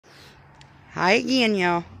Hi again,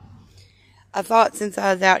 y'all. I thought since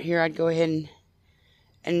I was out here, I'd go ahead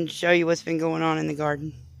and show you what's been going on in the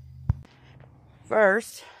garden.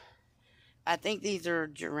 First, I think these are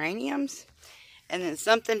geraniums. And then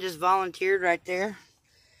something just volunteered right there.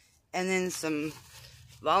 And then some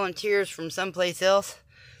volunteers from someplace else.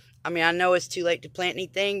 I mean, I know it's too late to plant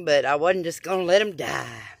anything, but I wasn't just going to let them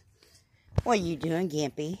die. What are you doing,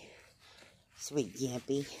 Gimpy? Sweet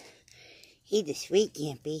Gimpy. He's a sweet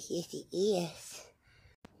Gimpy. Yes, he is.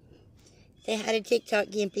 Say hi to TikTok,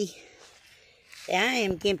 Gimpy. Say, I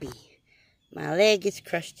am Gimpy. My leg is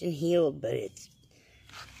crushed and healed, but it's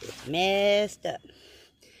messed up.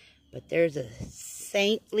 But there's a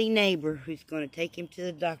saintly neighbor who's going to take him to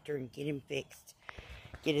the doctor and get him fixed.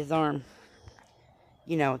 Get his arm,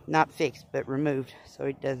 you know, not fixed, but removed so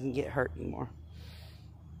he doesn't get hurt anymore.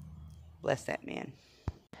 Bless that man.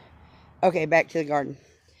 Okay, back to the garden.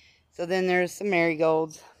 So then there's some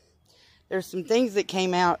marigolds. There's some things that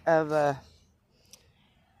came out of,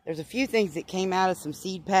 there's a few things that came out of some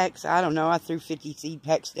seed packs. I don't know, I threw 50 seed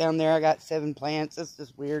packs down there. I got 7 plants. That's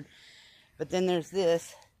just weird. But then there's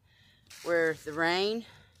this, where the rain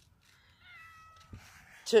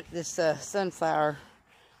took this sunflower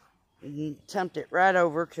and dumped it right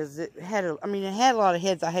over, because it had it had a lot of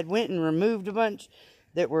heads. I had went and removed a bunch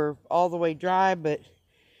that were all the way dry, but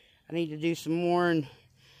I need to do some more and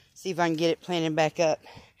see if I can get it planted back up.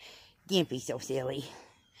 Gimpy's so silly.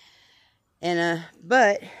 And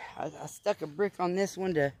but I stuck a brick on this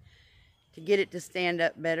one to get it to stand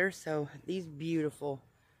up better. So these beautiful,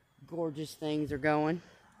 gorgeous things are going.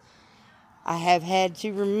 I have had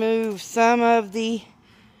to remove some of the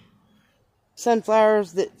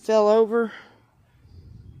sunflowers that fell over.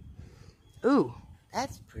 Ooh,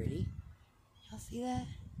 that's pretty. Y'all see that?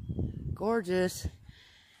 Gorgeous.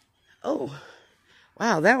 Oh,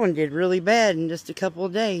 wow, that one did really bad in just a couple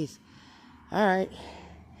of days. Alright.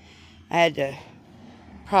 I had to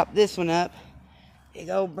prop this one up. Big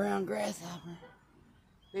old brown grasshopper.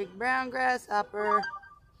 Big brown grasshopper.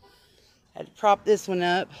 Had to prop this one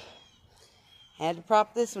up. Had to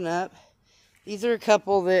prop this one up. These are a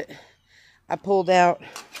couple that I pulled out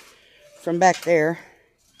from back there.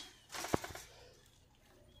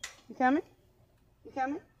 You coming? You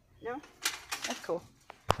coming? No? That's cool.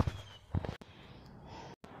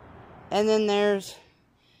 And then there's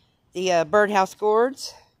the birdhouse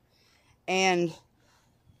gourds. And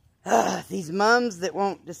these mums that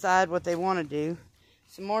won't decide what they want to do.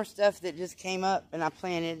 Some more stuff that just came up and I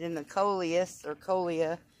planted in the coleus or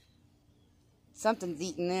coleus. Something's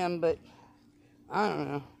eating them, but I don't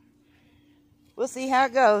know. We'll see how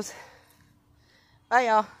it goes. Bye,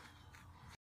 y'all.